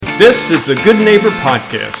This is the Good Neighbor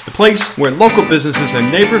Podcast, the place where local businesses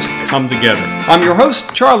and neighbors come together. I'm your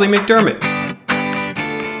host, Charlie McDermott.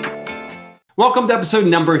 Welcome to episode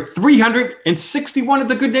number 361 of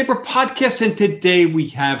the Good Neighbor Podcast, and today we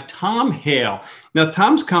have Tom Hale. Now,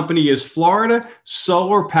 Tom's company is Florida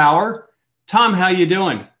Solar Power. Tom, how you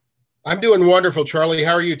doing? I'm doing wonderful, Charlie.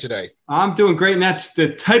 How are you today? I'm doing great, and that's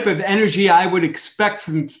the type of energy I would expect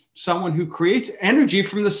from someone who creates energy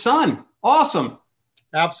from the sun. Awesome.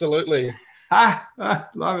 Absolutely.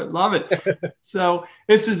 Love it. So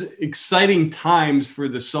this is exciting times for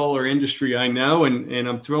the solar industry, I know, and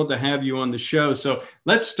I'm thrilled to have you on the show. So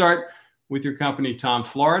let's start with your company, Tom.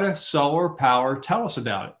 Florida Solar Power. Tell us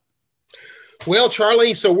about it. Well,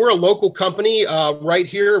 Charlie, so we're a local company right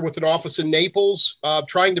here with an office in Naples,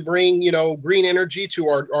 trying to bring, green energy to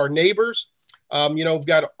our neighbors. We've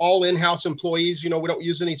got all in-house employees. We don't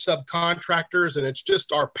use any subcontractors, and it's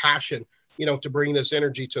just our passion to bring this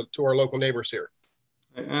energy to our local neighbors here.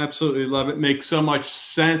 I absolutely love it. Makes so much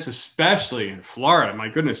sense, especially in Florida. My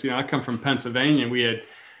goodness, I come from Pennsylvania. We had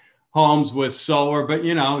homes with solar, but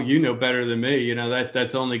you know better than me.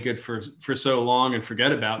 That's only good for so long and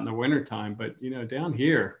forget about in the wintertime. But down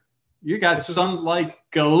here, you got sunlight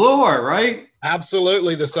galore, right?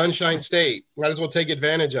 Absolutely, the Sunshine State. Might as well take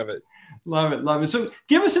advantage of it. Love it. So,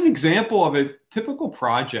 give us an example of a typical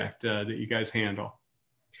project that you guys handle.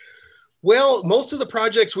 Well, most of the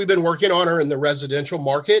projects we've been working on are in the residential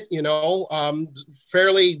market,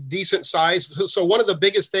 fairly decent size. So one of the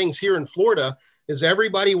biggest things here in Florida is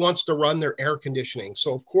everybody wants to run their air conditioning.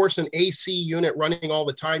 So of course, an AC unit running all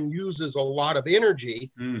the time uses a lot of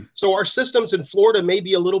energy. So our systems in Florida may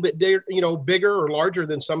be a little bit, bigger or larger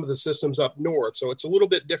than some of the systems up north. So it's a little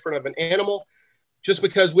bit different of an animal just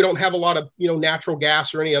because we don't have a lot of, natural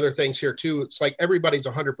gas or any other things here too. It's like everybody's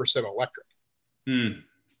 100% electric.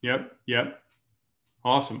 Yep.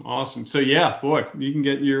 Awesome. So yeah, boy, you can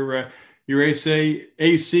get your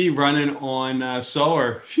AC running on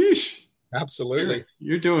solar. Sheesh. Absolutely.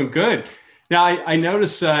 You're doing good. Now I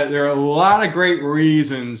noticed there are a lot of great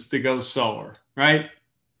reasons to go solar, right?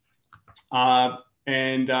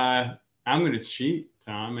 And I'm going to cheat,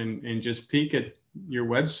 Tom, and just peek at your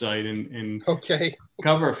website and okay,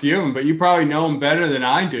 cover a few of them, but you probably know them better than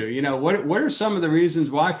I do. What are some of the reasons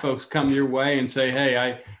why folks come your way and say,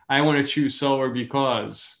 hey, I want to choose solar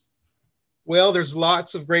because? Well, there's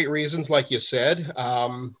lots of great reasons, like you said.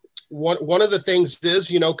 One of the things is,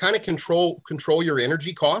 kind of control your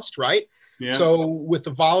energy cost, right? Yeah. So with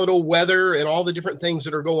the volatile weather and all the different things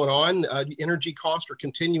that are going on, energy costs are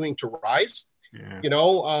continuing to rise. Yeah.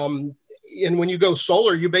 And when you go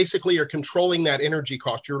solar, you basically are controlling that energy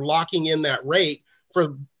cost. You're locking in that rate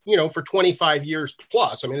for 25 years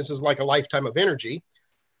plus. I mean, this is like a lifetime of energy.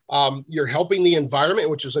 You're helping the environment,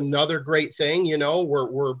 which is another great thing.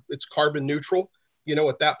 It's carbon neutral.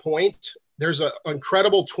 At that point, there's an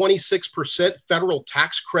incredible 26% federal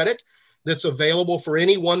tax credit that's available for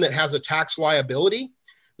anyone that has a tax liability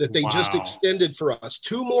that they just extended for us.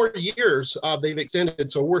 2 more years they've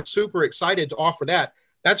extended. So we're super excited to offer that.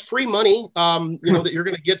 That's free money, that you're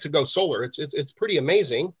going to get to go solar. It's pretty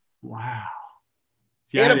amazing. Wow.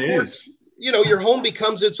 Yeah, and of course, your home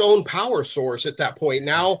becomes its own power source at that point.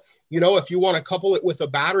 Now, if you want to couple it with a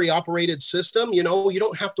battery operated system, you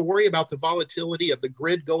don't have to worry about the volatility of the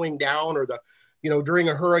grid going down or during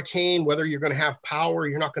a hurricane, whether you're going to have power or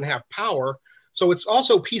you're not going to have power. So it's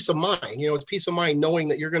also peace of mind. It's peace of mind knowing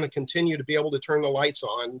that you're going to continue to be able to turn the lights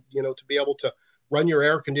on, to be able to run your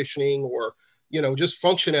air conditioning or, just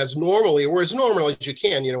function as normally or as normal as you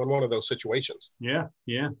can, in one of those situations. Yeah.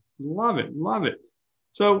 Love it.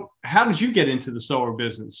 So how did you get into the solar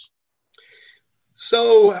business?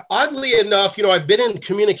 So oddly enough, I've been in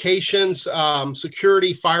communications,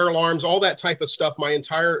 security, fire alarms, all that type of stuff my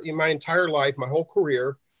entire life, my whole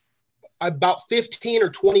career. About 15 or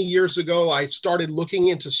 20 years ago, I started looking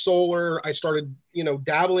into solar. I started,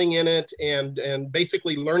 dabbling in it and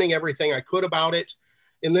basically learning everything I could about it.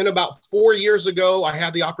 And then about 4 years ago, I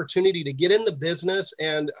had the opportunity to get in the business.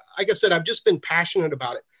 And like I said, I've just been passionate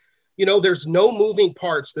about it. There's no moving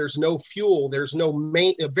parts. There's no fuel. There's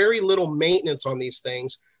very little maintenance on these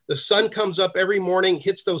things. The sun comes up every morning,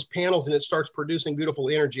 hits those panels, and it starts producing beautiful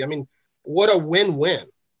energy. I mean, what a win-win.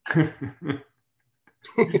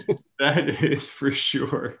 That is for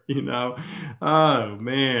sure. Oh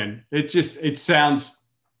man, it sounds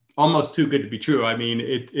almost too good to be true. I mean,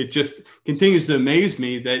 it just continues to amaze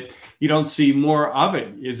me that you don't see more of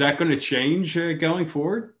it. Is that going to change going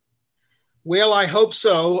forward? Well, I hope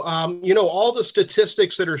so. All the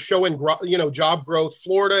statistics that are showing, job growth,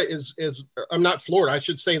 Florida is I'm not Florida, I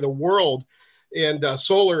should say the world And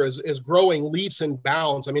solar is growing leaps and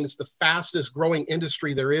bounds. I mean, it's the fastest growing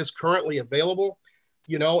industry there is currently available,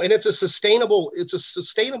 and it's a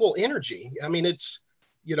sustainable energy. I mean, it's,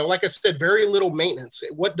 like I said, very little maintenance.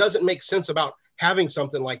 What doesn't make sense about having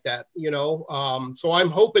something like that, So I'm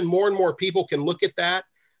hoping more and more people can look at that,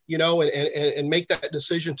 and make that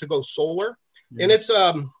decision to go solar. Yeah. And it's,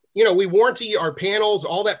 we warranty our panels,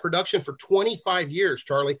 all that production for 25 years,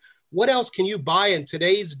 Charlie. What else can you buy in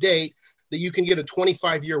today's date that you can get a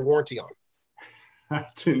 25-year warranty on?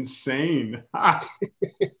 That's insane.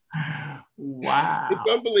 Wow.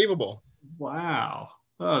 It's unbelievable. Wow.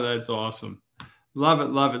 Oh, that's awesome. Love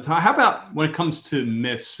it. Love it. So how about when it comes to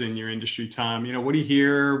myths in your industry, Tom? What do you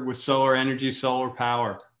hear with solar energy, solar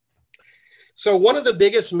power? So one of the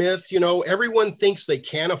biggest myths, everyone thinks they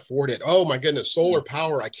can't afford it. Oh my goodness, solar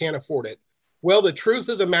power, I can't afford it. Well, the truth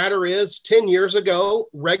of the matter is 10 years ago,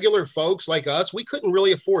 regular folks like us, we couldn't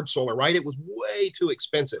really afford solar, right? It was way too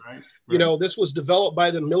expensive. Right. This was developed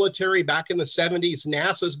by the military back in the 70s.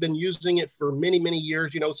 NASA's been using it for many, many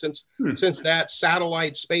years, since that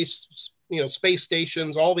satellite space, space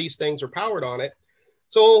stations, all these things are powered on it.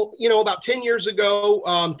 So, about 10 years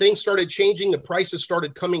ago, things started changing. The prices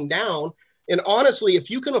started coming down. And honestly,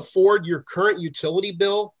 if you can afford your current utility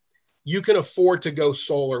bill, you can afford to go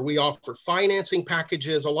solar. We offer financing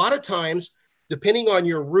packages. A lot of times, depending on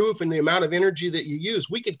your roof and the amount of energy that you use,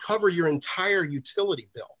 we could cover your entire utility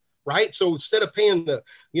bill, right? So instead of paying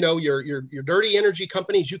your dirty energy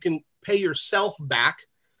companies, you can pay yourself back.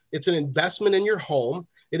 It's an investment in your home.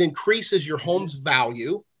 It increases your home's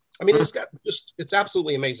value. I mean, it's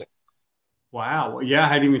absolutely amazing. Wow. Yeah, I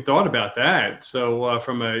hadn't even thought about that. So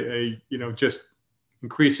from just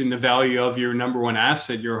increasing the value of your number one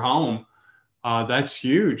asset, your home, that's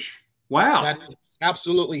huge. Wow. That is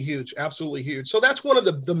absolutely huge. Absolutely huge. So that's one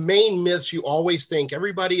of the main myths you always think.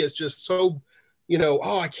 Everybody is just so,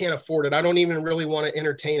 oh, I can't afford it. I don't even really want to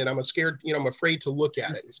entertain it. I'm scared, I'm afraid to look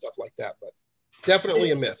at it and stuff like that. But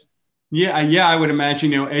definitely a myth. Yeah. I would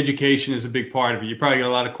imagine, education is a big part of it. You probably get a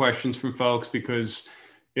lot of questions from folks because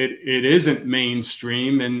it isn't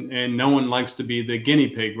mainstream and no one likes to be the guinea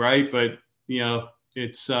pig, right? But,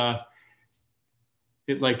 it's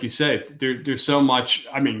like you said, there's so much.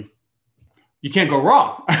 I mean, you can't go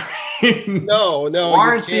wrong. No.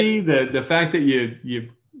 Warranty, the fact that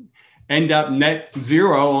you end up net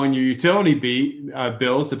zero on your utility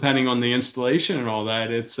bills, depending on the installation and all that.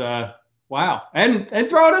 It's wow. And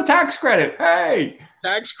throw in a tax credit. Hey,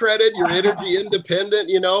 tax credit, you're energy independent,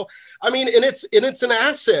 I mean, and it's an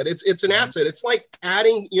asset. It's an asset. It's like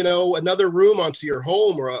adding, another room onto your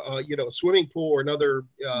home or a swimming pool or another,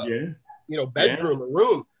 bedroom or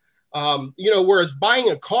room. Whereas buying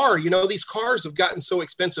a car, these cars have gotten so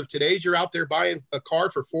expensive today. You're out there buying a car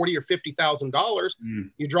for $40,000 or $50,000.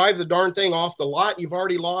 You drive the darn thing off the lot, you've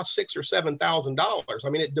already lost $6,000 or $7,000. I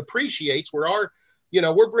mean, it depreciates.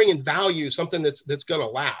 We're bringing value, something that's going to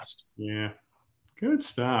last. Yeah. Good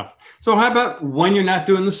stuff. So how about when you're not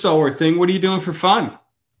doing the solar thing, what are you doing for fun?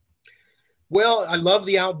 Well, I love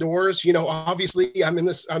the outdoors. Obviously I'm in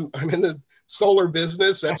the solar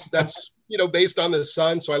business. That's based on the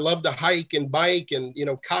sun. So I love to hike and bike and,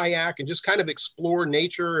 kayak and just kind of explore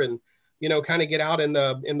nature and, kind of get out in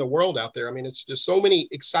the world out there. I mean, it's just so many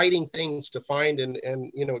exciting things to find and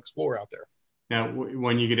explore out there. Now,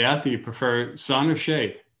 when you get out there, you prefer sun or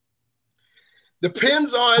shade?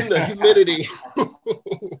 Depends on the humidity.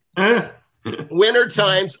 Winter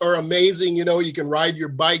times are amazing. You can ride your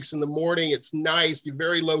bikes in the morning. It's nice. You're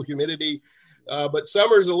very low humidity. But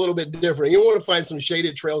summer's a little bit different. You want to find some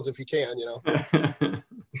shaded trails if you can, I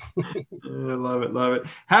love it. Love it.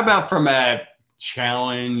 How about from a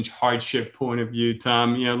challenge, hardship point of view,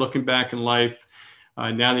 Tom? Looking back in life,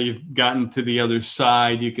 now that you've gotten to the other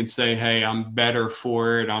side, you can say, hey, I'm better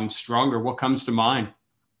for it. I'm stronger. What comes to mind?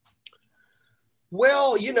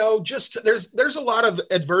 Well, just there's a lot of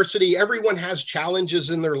adversity. Everyone has challenges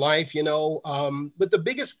in their life, but the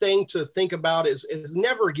biggest thing to think about is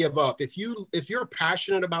never give up. If you're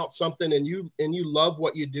passionate about something and you love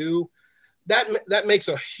what you do, that makes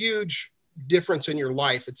a huge difference in your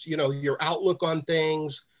life. It's, your outlook on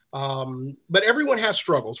things. But everyone has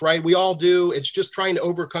struggles, right? We all do. It's just trying to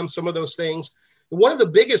overcome some of those things. One of the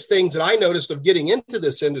biggest things that I noticed of getting into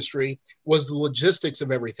this industry was the logistics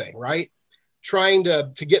of everything, right? Trying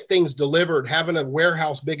to get things delivered, having a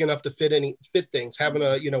warehouse big enough to fit things, having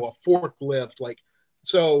a forklift,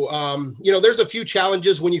 there's a few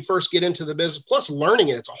challenges when you first get into the business, plus learning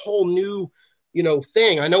it. It's a whole new,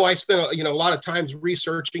 thing. I know I spent, a lot of times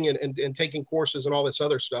researching and taking courses and all this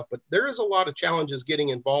other stuff, but there is a lot of challenges getting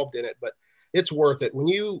involved in it, but it's worth it. When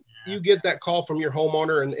you get that call from your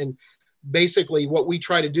homeowner and basically what we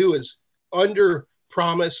try to do is under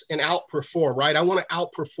promise and outperform, right? I want to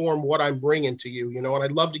outperform what I'm bringing to you, and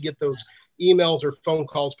I'd love to get those emails or phone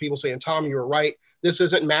calls, people saying, Tom, you were right. This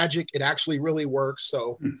isn't magic. It actually really works.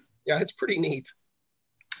 So yeah, it's pretty neat.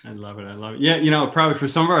 I love it. I love it. Yeah. Probably for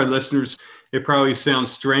some of our listeners, it probably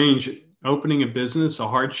sounds strange opening a business, a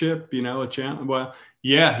hardship, a challenge. Well,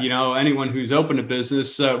 yeah, anyone who's opened a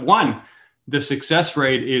business, the success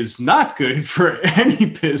rate is not good for any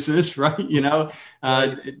business, right? In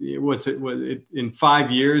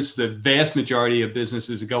 5 years, the vast majority of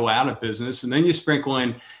businesses go out of business. And then you sprinkle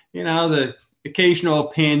in, the occasional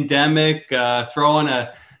pandemic, throw in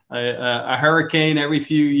a hurricane every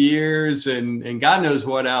few years and God knows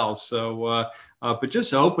what else. So, but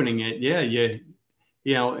just opening it,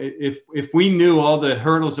 if we knew all the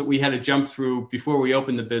hurdles that we had to jump through before we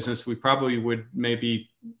opened the business, we probably would maybe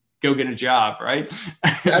go get a job, right?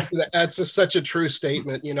 That's such a true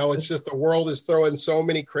statement. It's just the world is throwing so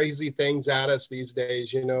many crazy things at us these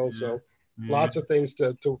days, so lots of things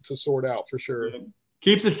to sort out for sure. Yeah.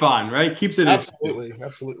 Keeps it fun, right? Keeps it absolutely.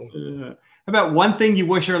 How about one thing you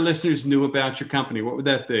wish our listeners knew about your company? What would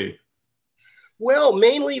that be? Well,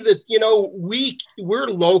 mainly that, we're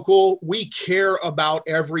local. We care about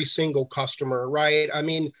every single customer, right? I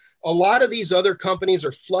mean, a lot of these other companies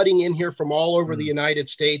are flooding in here from all over the United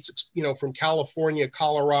States, from California,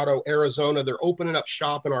 Colorado, Arizona. They're opening up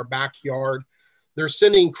shop in our backyard. They're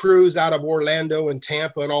sending crews out of Orlando and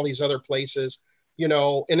Tampa and all these other places,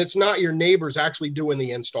 and it's not your neighbors actually doing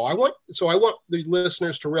the install. I want the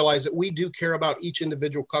listeners to realize that we do care about each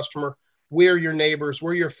individual customer. We're your neighbors,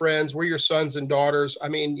 we're your friends, we're your sons and daughters. I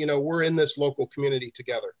mean, we're in this local community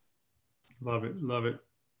together. Love it. Love it.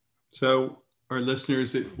 So our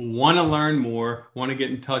listeners that want to learn more, want to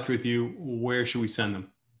get in touch with you, where should we send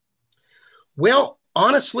them? Well,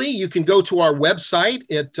 honestly, you can go to our website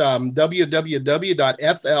at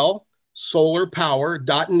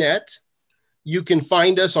www.flsolarpower.net. You can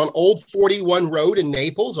find us on Old 41 Road in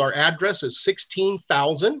Naples. Our address is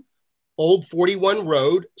 16,000 Old 41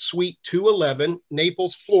 Road, Suite 211,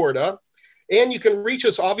 Naples, Florida. And you can reach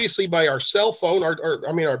us obviously by our cell phone,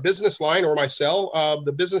 our business line or my cell.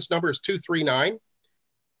 The business number is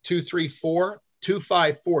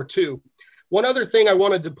 239-234-2542. One other thing I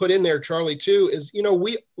wanted to put in there, Charlie, too, is,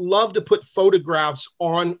 we love to put photographs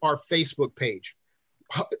on our Facebook page.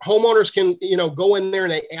 Homeowners can, go in there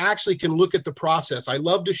and they actually can look at the process. I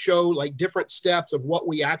love to show like different steps of what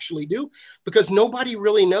we actually do because nobody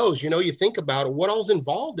really knows, you think about it, what all's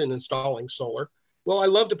involved in installing solar. Well, I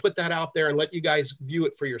love to put that out there and let you guys view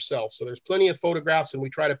it for yourself. So there's plenty of photographs and we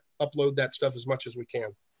try to upload that stuff as much as we can.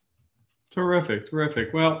 Terrific.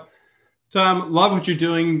 Well, Tom, love what you're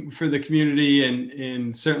doing for the community.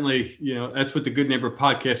 And certainly, that's what the Good Neighbor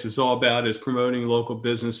podcast is all about, is promoting local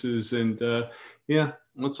businesses. And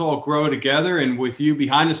let's all grow together. And with you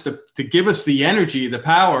behind us to give us the energy, the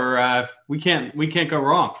power, we can't go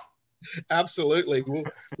wrong. Absolutely.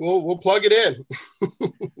 We'll plug it in.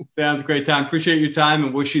 Sounds great, Tom. Appreciate your time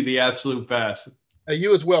and wish you the absolute best.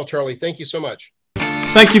 You as well, Charlie. Thank you so much.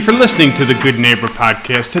 Thank you for listening to the Good Neighbor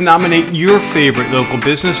Podcast. To nominate your favorite local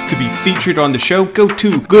business to be featured on the show, go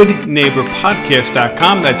to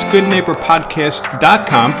goodneighborpodcast.com. That's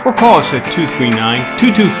goodneighborpodcast.com or call us at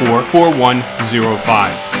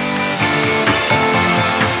 239-224-4105.